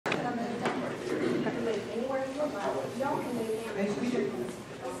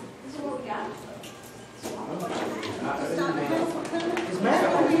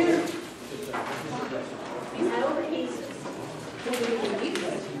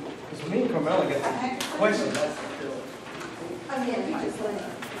Carmella got questions. Oh, yeah, you just let it.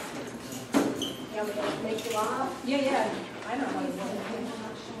 Yeah, we don't make you off. Yeah. I don't know.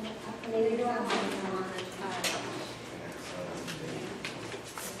 Neither do I.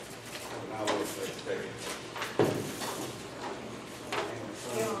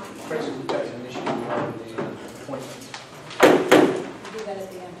 Questions with that initially regarding the appointments. Do that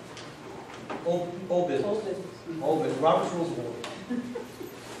at the end. Old business. Old business. Old business. Robert's Rules of Order.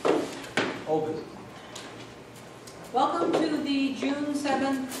 Old business. Welcome to the June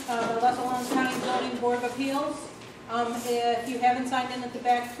 7th Valdosta Lowndes County Zoning Board of Appeals. If you haven't signed in at the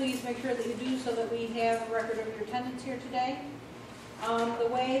back, please make sure that you do so that we have a record of your attendance here today. The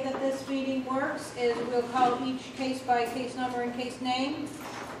way that this meeting works is we'll call each case by case number and case name.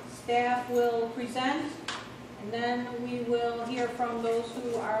 Staff will present, and then we will hear from those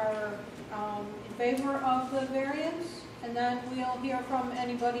who are in favor of the variance, and then we'll hear from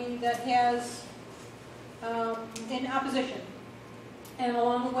anybody that has in opposition. And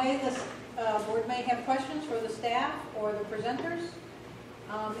along the way, this board may have questions for the staff or the presenters.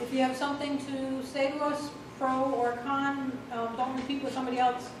 If you have something to say to us, pro or con, don't repeat what somebody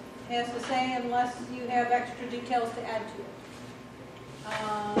else has to say unless you have extra details to add to it.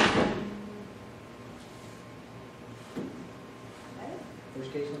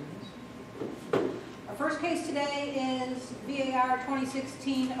 First case number. Our first case today is VAR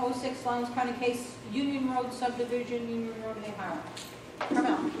 2016-06 Lowndes County case, Union Road subdivision, Union Road, Ohio.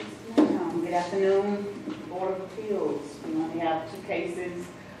 Carmel. Good afternoon, Board of Appeals. We only have two cases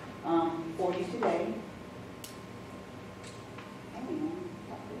for you today.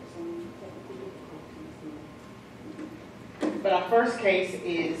 But our first case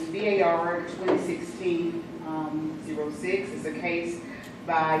is VAR 2016-06. It's a case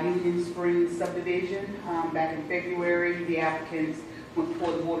by Union Springs subdivision. Back in February, the applicants went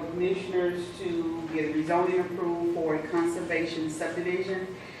before the Board of Commissioners to get a rezoning approved for a conservation subdivision.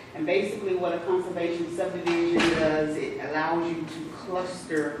 And basically what a conservation subdivision does, it allows you to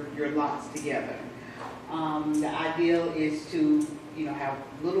cluster your lots together. The ideal is to, have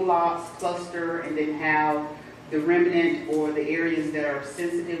little lots cluster and then have the remnant or the areas that are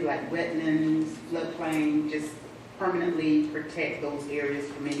sensitive like wetlands, floodplain, just permanently protect those areas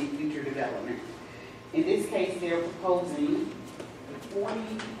from any future development. In this case, they're proposing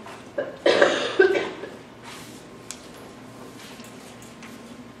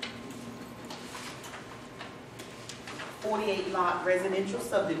 48-lot residential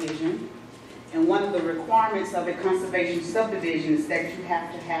subdivision. And one of the requirements of a conservation subdivision is that you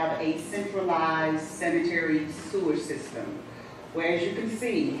have to have a centralized sanitary sewer system. Where, as you can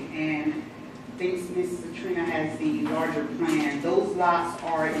see, and I think Mrs. Katrina has the larger plan, those lots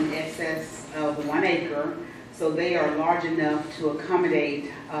are in excess of 1 acre, so they are large enough to accommodate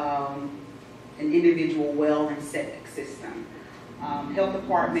an individual well and septic system. Health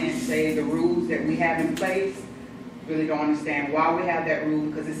department say the rules that we have in place, really don't understand why we have that rule,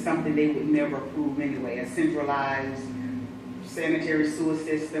 because it's something they would never approve anyway. A centralized sanitary sewer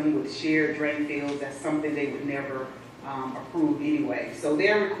system with shared drain fields, that's something they would never approve anyway. So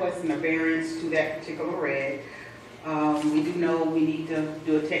they're requesting a variance to that particular red. We do know we need to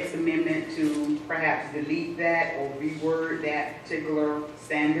do a text amendment to perhaps delete that or reword that particular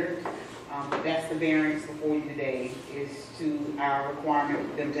standard. But that's the variance before you today, is to our requirement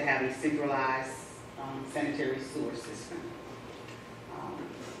for them to have a centralized sanitary sewer system. I'll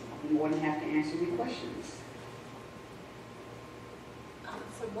be more than happy to answer any questions.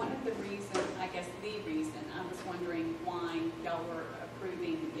 So one of the reasons, I guess the reason, I was wondering why y'all were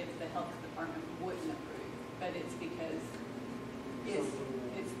approving if the health department wouldn't approve, but it's because it's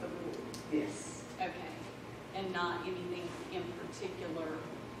the rule. Yes. Okay. And not anything in particular.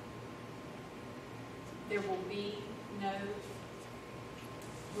 There will be no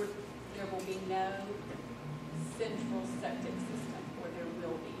central septic system, or there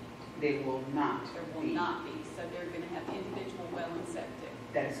will be. They will not. There will not be. So they're going to have individual well and septic.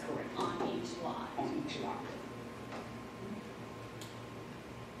 That is correct. On each lot. On each lot.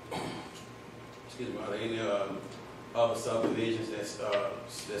 Excuse me, are there any other subdivisions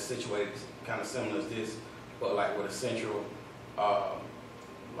that's situated kind of similar as this, but like with a central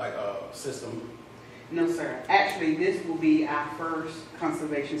system? No, sir. Actually, this will be our first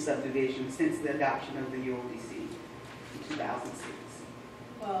conservation subdivision since the adoption of the UODC in 2006.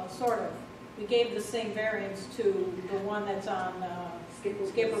 Well, sort of. We gave the same variance to the one that's on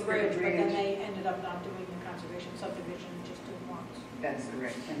Skipper Bridge, but then they ended up not doing the conservation subdivision, just doing once. That's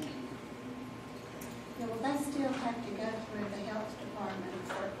correct. Thank you. Yeah, well, they still have to go through the health department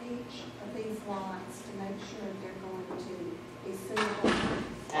for each of these lots to make sure they're going to be suitable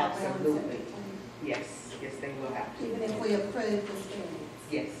for well and Absolutely. Yes, yes, they will have to. Even if we approve this variance.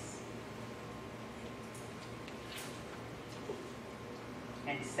 Yes.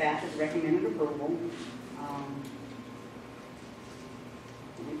 And staff has recommended approval.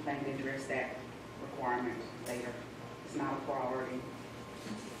 We plan to address that requirement later. It's not a priority.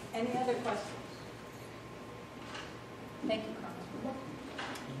 Any other questions? Thank you, Carmen.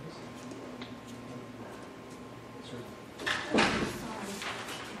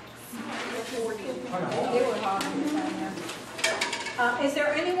 They were talking down there. Is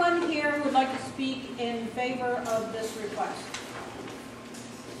there anyone here who would like to speak in favor of this request?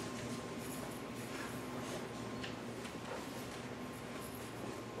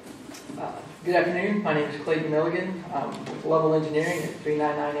 Good afternoon. My name is Clayton Milligan. I'm with Level Engineering at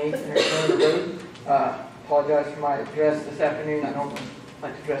 3998 Entertainment Road. Apologize for my address this afternoon. I normally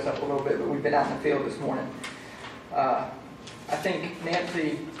like to dress up a little bit, but we've been out in the field this morning. I think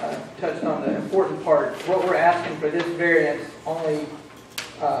Nancy touched on the important part. What we're asking for this variance only,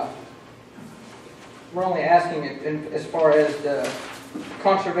 we're only asking it as far as the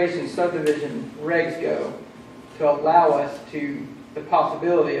conservation subdivision regs go to allow us to the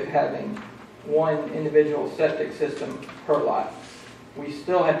possibility of having one individual septic system per lot. We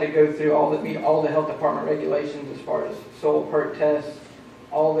still have to go through meet all the health department regulations as far as soil perk tests,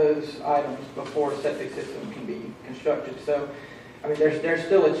 all those items before a septic system can be constructed. So, I mean, there's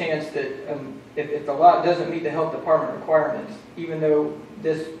still a chance that if the lot doesn't meet the health department requirements, even though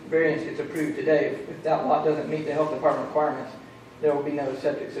this variance gets approved today, if that lot doesn't meet the health department requirements, there will be no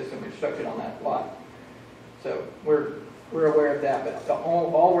septic system constructed on that lot. So we're aware of that, but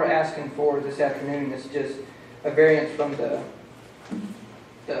all we're asking for this afternoon is just a variance from the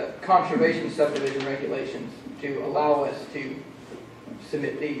conservation subdivision regulations to allow us to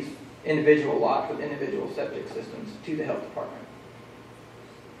submit these individual lots with individual septic systems to the health department.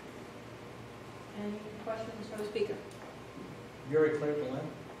 Any questions for the speaker? You already cleared the land?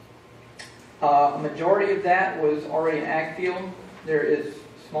 A majority of that was already an ag field. There is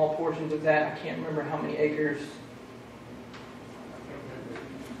small portions of that. I can't remember how many acres.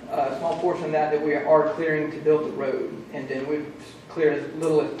 A small portion of that we are clearing to build the road, and then we've cleared as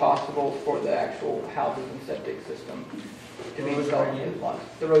little as possible for the actual houses and septic system to be developed in those lots.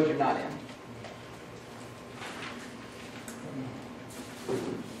 The roads are not in.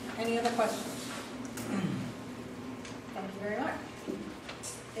 Any other questions? Thank you very much.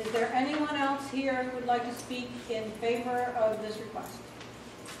 Is there anyone else here who would like to speak in favor of this request?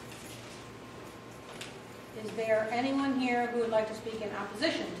 Is there anyone here who would like to speak in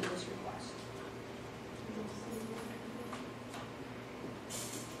opposition to this request?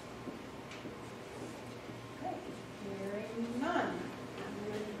 Okay, hearing none.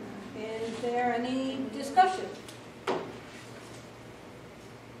 Is there any discussion?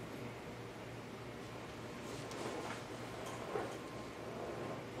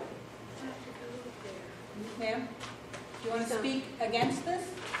 Ma'am, do you want to speak against this?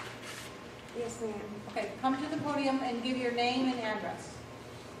 Yes, ma'am. Okay, come to the podium and give your name and address.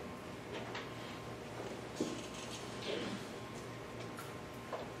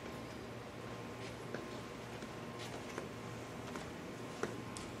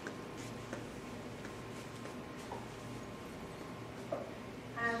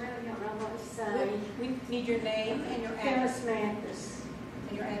 I really don't know what to say. We need your name and your address. Phyllis Mathis.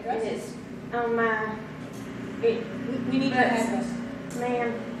 And your address? It is on my, We need your address.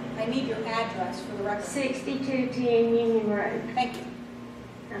 ma'am, I need your address for the record. 6210 Union Road. Thank you.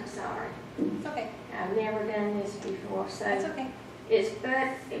 I'm sorry. It's okay. I've never done this before, so That's okay.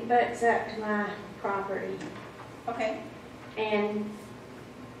 it butts up to my property. Okay. And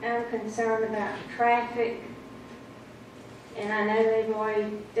I'm concerned about the traffic. And I know they've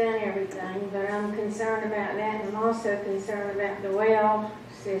already done everything, but I'm concerned about that. And I'm also concerned about the well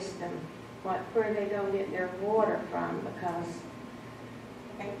system. Where are they going to get their water from? Because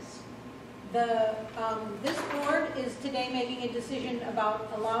Okay. This board is today making a decision about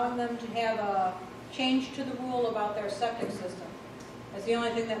allowing them to have a change to the rule about their septic system. That's the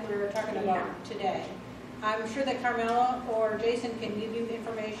only thing that we're talking about today. I'm sure that Carmela or Jason can give you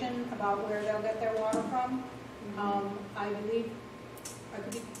information about where they'll get their water from. I believe, I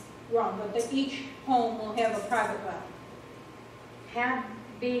could be wrong, but that each home will have a private well. how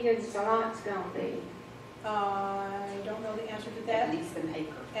big is the lot's going to be? I don't know the answer to At that. least an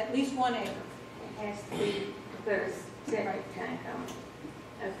acre. At least 1 acre. It has to be to put a septic tank on it.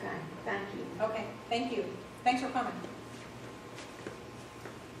 Okay, thank you. Okay, thank you. Thanks for coming.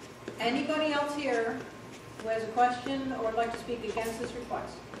 Anybody else here who has a question or would like to speak against this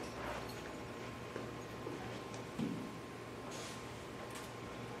request?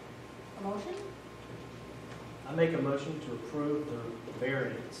 A motion? I make a motion to approve the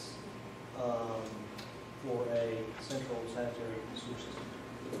variance for a central sanitary sewer system.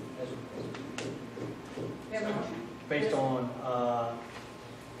 We have a motion. Based on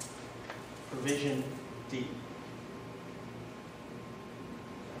provision D.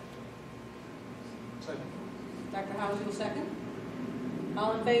 Second. Dr. Howes will second.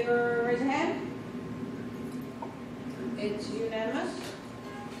 All in favor, raise a hand. It's unanimous.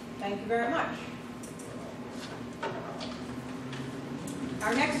 Thank you very much.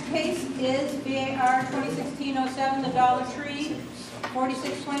 Our next case is VAR 2016-07, the Dollar Tree,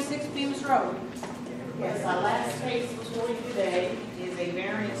 4626 Bemis Road. Yes, our last case before you today is a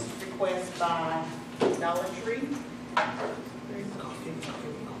variance request by Dollar Tree.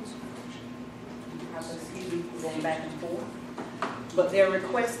 Excuse me, going back and forth. But they're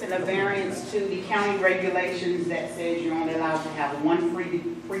requesting a variance to the county regulations that says you're only allowed to have one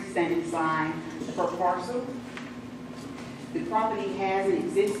freestanding sign per parcel. The property has an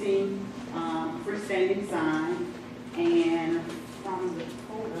existing freestanding sign, and from the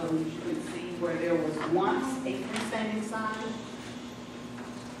photos you can see where there was once a freestanding sign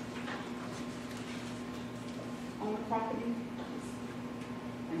on the property,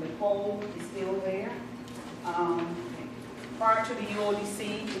 and the pole is still there. Prior to the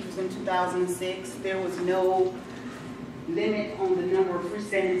UODC, which was in 2006, there was no limit on the number of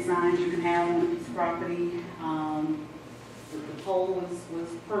freestanding signs you can have on a piece of property. The pole was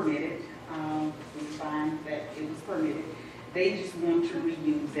permitted. We find that it was permitted. They just want to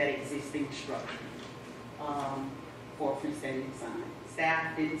reuse that existing structure for a freestanding sign.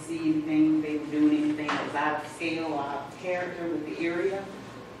 Staff didn't see anything, they were doing anything that was out of scale or out of character with the area.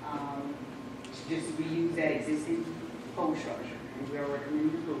 To just reuse that existing pole structure, and we are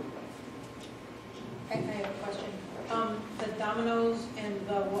recommending approval. I have a question. The Domino's and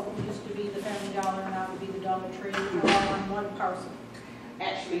what used to be the Family Dollar now would be the Dollar Tree are all on one parcel.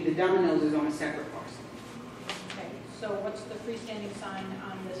 Actually, the Domino's is on a separate parcel. Okay, so what's the freestanding sign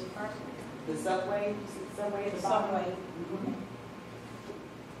on this parcel? The Subway, you see the Subway at The the bottom? Subway.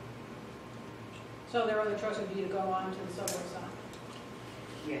 So their other choice would be to go on to the Subway sign.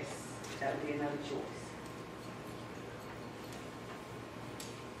 Yes, that would be another choice.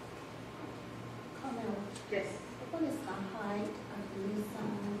 Carmel, Yes. what is the height of the new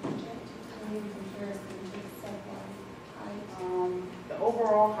sign projected in comparison to the subway height? The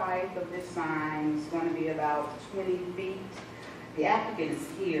overall height of this sign is going to be about 20 feet. The applicant is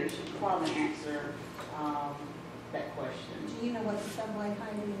here, she could probably answer that question. Do you know what the subway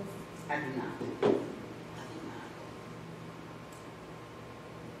height is? I do not. I do not.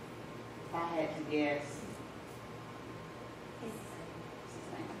 If I had to guess,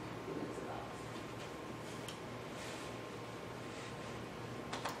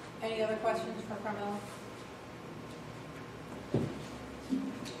 Any other questions for Carmel? Thank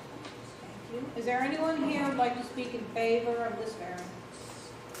you. Is there anyone here who'd like to speak in favor of this variance?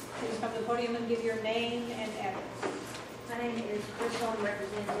 Please come to the podium and give your name and address. My name is Crystal, I'm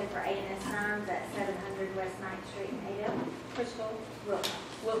representative for A&S Signs at 700 West 9th Street in Ada. Crystal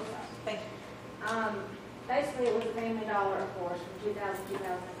Wilcox. Thank you. Basically, it was a Family Dollar, of course, from 2014,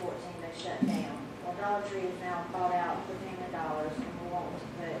 they shut down. Well, Dollar Tree has now bought out the Family Dollars, and we want to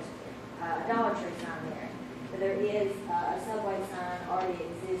put a Dollar Tree sign there. But there is a Subway sign already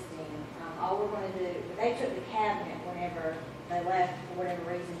existing. All we're going to do, they took the cabinet whenever they left, for whatever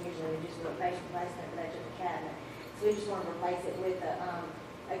reason, usually we just do a face replacement, but they took the cabinet. So we just want to replace it with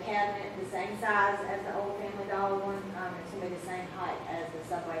a cabinet the same size as the old Family Dollar one. It's going to be the same height as the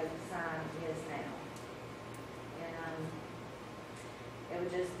Subway sign is now. And it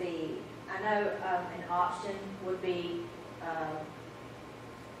would just be, I know an option would be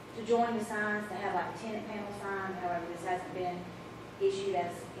to join the signs, to have like a tenant panel sign. However, this hasn't been issued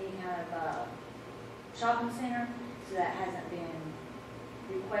as any kind of shopping center, so that hasn't been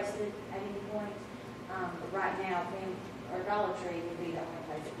requested at any point. But right now, Dollar Tree would be the only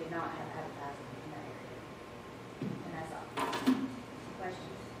place that did not have advertising in that area. And that's all.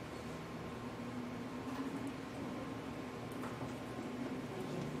 Questions?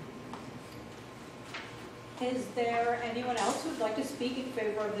 Thank you. Is there anyone else who'd like to speak in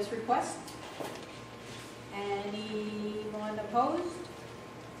favor of this request? Anyone opposed?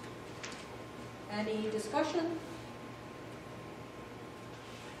 Any discussion?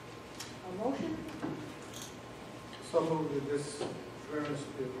 A motion? So moved that this variance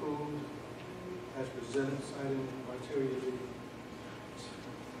be approved as presented, citing criteria D.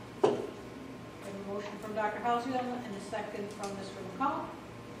 We have a motion from Dr. Halsey and a second from Mr. McCall.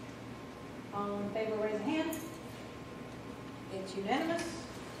 All in favor, raise a hand. It's unanimous.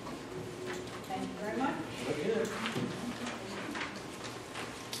 Thank you very much. Look good.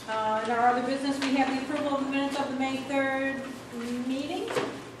 In our other business, we have the approval of the minutes of the May 3rd meeting.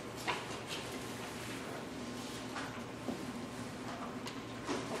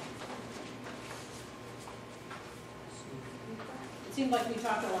 It seemed like we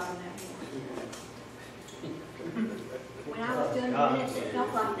talked a lot on that meeting. When I was doing the minutes, it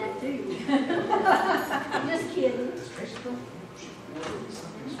felt like that too. I'm just kidding.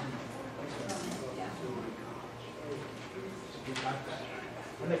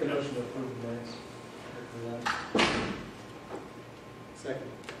 I make a motion to approve the minutes. Second.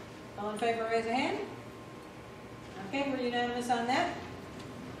 All in favor, raise a hand. Okay, we're unanimous on that.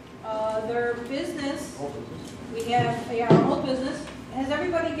 Their business, we have, our old business. Has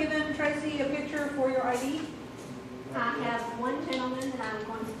everybody given Tracy a picture for your ID? I have one gentleman that I'm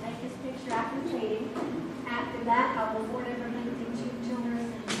going to take his picture after the meeting. After that, I will forward everything to you children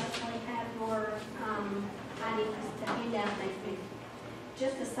and hopefully have your ID to hand out next week.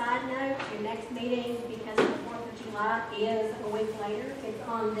 Just a side note, your next meeting, because the 4th of July is a week later, it's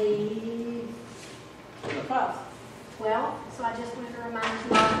on the 12th. Well, so I just wanted to remind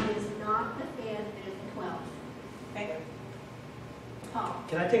you all, it is not the 5th, it is the 12th. Okay. Paul?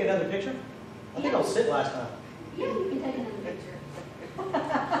 Can I take another picture? I think I was sick last time. Yeah, you can take another picture.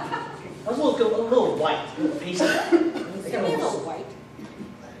 I was a little white, a little pasty. It's a little white.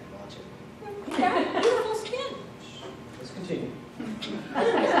 Watch it. You got beautiful skin. Let's continue.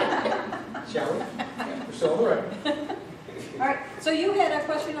 Shall we? We're still on the record. All right, so you had a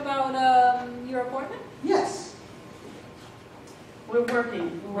question about your appointment? Yes. We're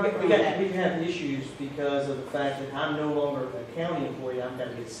working on that. We have issues because of the fact that I'm no longer a county employee, I'm going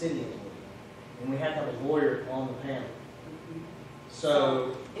to be a city employee. And we have to have a lawyer on the panel.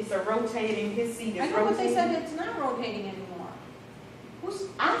 So, It's a rotating, his seat is I rotating. know, but they said it's not rotating anymore.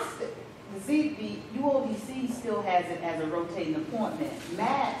 The UODC still has it as a rotating appointment.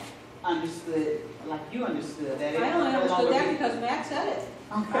 Matt understood, like you understood, that it I only no understood longer that be- because Matt said it.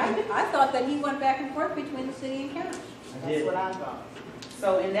 Okay. I thought that he went back and forth between the city and county. I That's did. what I thought.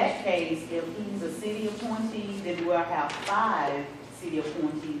 So in that case, if he's a city appointee, then we'll have 5 city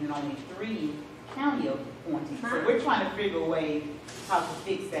appointees and only 3 county appointees. So we're trying to figure a way how to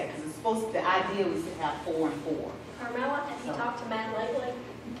fix that, because it's supposed, the idea was to have 4 and 4. Carmela, have you talked to Matt lately?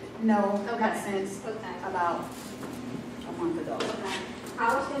 No, Okay. not since Okay. about a month ago. Okay.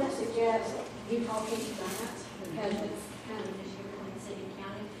 I was going to suggest you talking to Matt, because it's kind of an issue between city and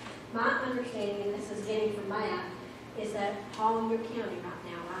county. My understanding, and this is getting from Matt, is that Paul, you're county right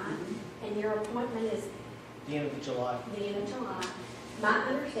now, right? And your appointment is the end of July. the end of July. My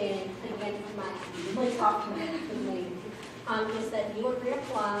understanding, again from Matt, please talk to Matt with me, is that you would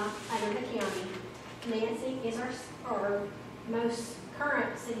reapply under the county. Nancy is our most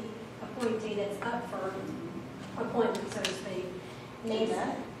current city appointee that's up for appointment, so to speak.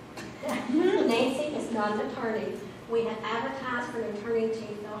 Nancy is not an attorney. We have advertised for an attorney to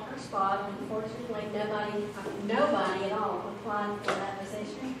fill her spot. Unfortunately, nobody at all applied for that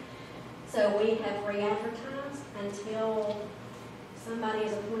position. So we have re-advertised until somebody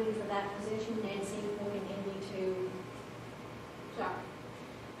is appointed for that position. Nancy will continue to start.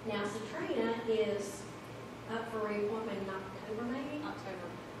 Now, Satrina is up for reappointment in October, maybe?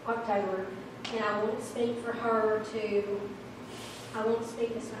 October. And I won't speak for her I won't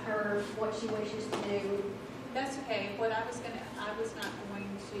speak as to her what she wishes to do. That's okay. What I was not going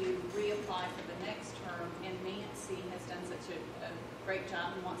to reapply for the next term, and Nancy has done such a great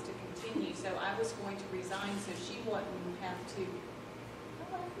job and wants to continue, so I was going to resign so she wouldn't have to,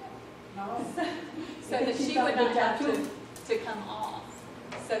 No. so that she would not have to come off.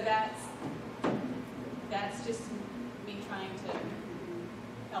 So that's just me trying to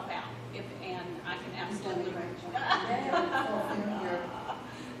help out, and I can absolutely.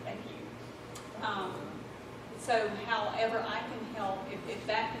 Thank you. So however I can help, if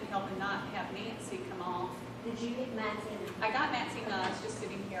that can help and not have Nancy come off. Did you get Matt's email? I got Nancy, no, I was just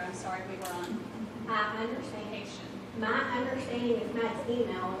sitting here, I'm sorry, we were on I understand. vacation. My understanding of Matt's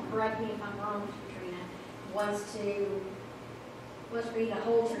email, and correct me if I'm wrong, Katrina, was for you to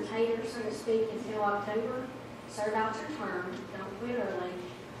hold your tater, so to speak, until October, serve out your term, don't quit early.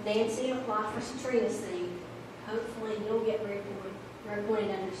 Nancy applied for Satrina's seat. Hopefully you'll get reappointed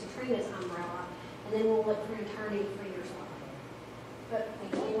under Satrina's umbrella, and then we'll look for an attorney for your spot. But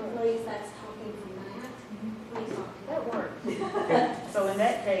again, please, that's talking from Matt. Please talk to That works. So in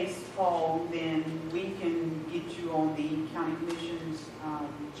that case, Paul, then we can get you on the county commission's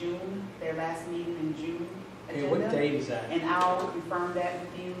June, their last meeting in June Okay, what agenda. date is that? And I'll confirm that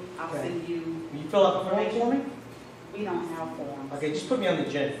with you. I'll Okay. send you. Will you fill out the form for me? We don't have forms. Okay, just put me on the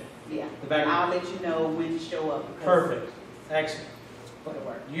agenda. Yeah. The back. I'll let you know when to show up. because- Perfect. Excellent.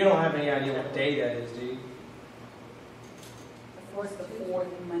 You don't have any idea what day that is, do you? What's the fourth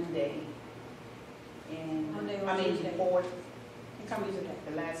Monday? And, Monday or I mean, Tuesday? fourth, It comes Tuesday.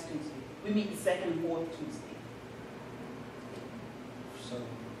 the last Tuesday. We meet the second and fourth Tuesday. So,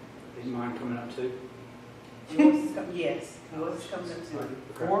 Is mine coming up too? Yours is yes, yours is coming up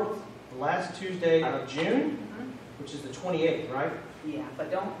too. fourth, the last Tuesday of June, which is the 28th, right? Yeah, but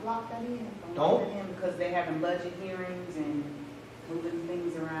don't lock that in. Don't? Lock that in because they're having budget hearings and moving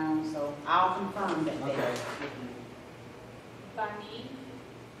things around, so I'll confirm that date. Okay. By me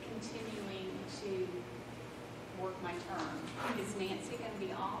continuing to work my term, is Nancy going to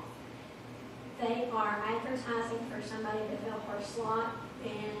be off? They are advertising for somebody to fill her slot,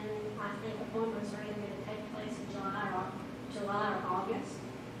 and I think appointments are either going to take place in July or August.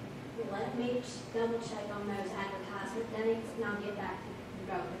 Let me double check on those advertisement dates, and I'll get back to you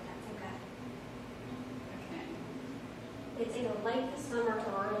both if that's okay. Okay. It's either late this summer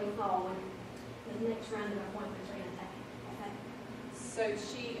or early fall when the next round of appointments are going to take. Okay. So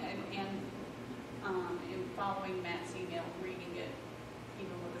she, in following Matt's email, reading it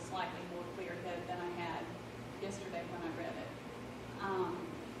even with a slightly more clear head than I had yesterday when I read it.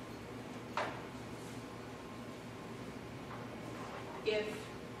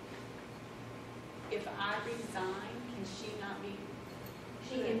 If I resign, can she not be,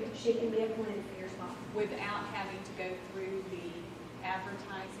 She can be appointed for your spot. without having to go through the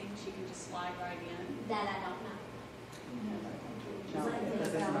advertising, she can just slide right in? That I don't know. No,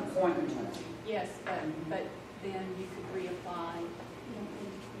 because it's an appointment. Yes, but then you could reapply.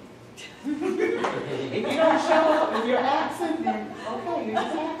 If you don't show up and you're absent, then, okay, you're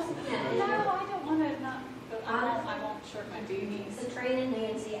just absent. No, I don't want to not, but I won't shirk my duties. Katrina and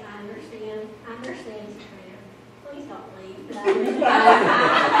Nancy, I understand, Katrina, please don't leave, but I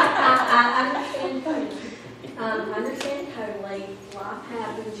understand totally. I understand totally, life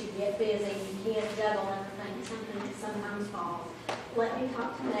happens, you get busy, you can't juggle everything, something sometimes falls. Let me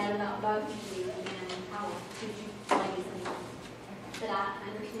talk to Matt about both of you, and I'll teach you ladies and gentlemen. But I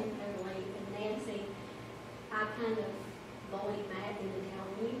understand totally, and Nancy, I kind of bullied Matt into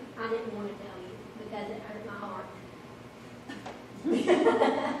telling you, I didn't want to tell you, because it hurt my heart.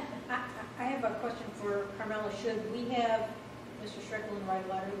 I have a question for Carmela. Should we have Mr. Strickland write a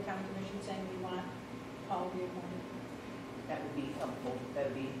letter to the county commission saying we want Paul to be appointed? That would be helpful, that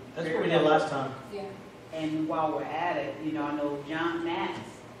would be. That's what we did last time. Yeah. And while we're at it, I know John Matt's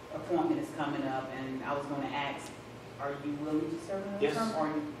appointment is coming up, and I was gonna ask, are you willing to serve another Yes. term, or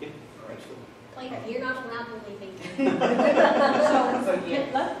you? Yeah, absolutely. Like, you're not allowed to leave me. So,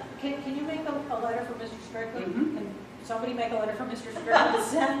 yeah. Can you make a letter for Mr. Strickland? Mhm. Can somebody make a letter for Mr. Strickland to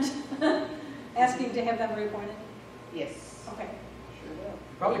send, asking to have them reappointed? Yes. Okay. Sure will.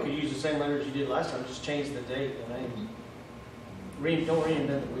 Probably could use the same language you did last time, just change the date and name. Don't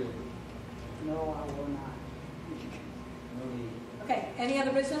reinvent the wheel. No, I will not. No need. Okay, any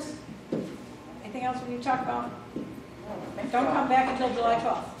other business? Anything else we need to talk about? Thank Don't y'all. come back until July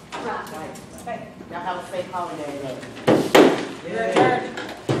 12th. Right. Okay. Y'all have a safe holiday. You're Yay. adjourned.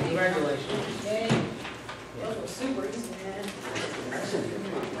 Congratulations. Yay. Those were super easy, man.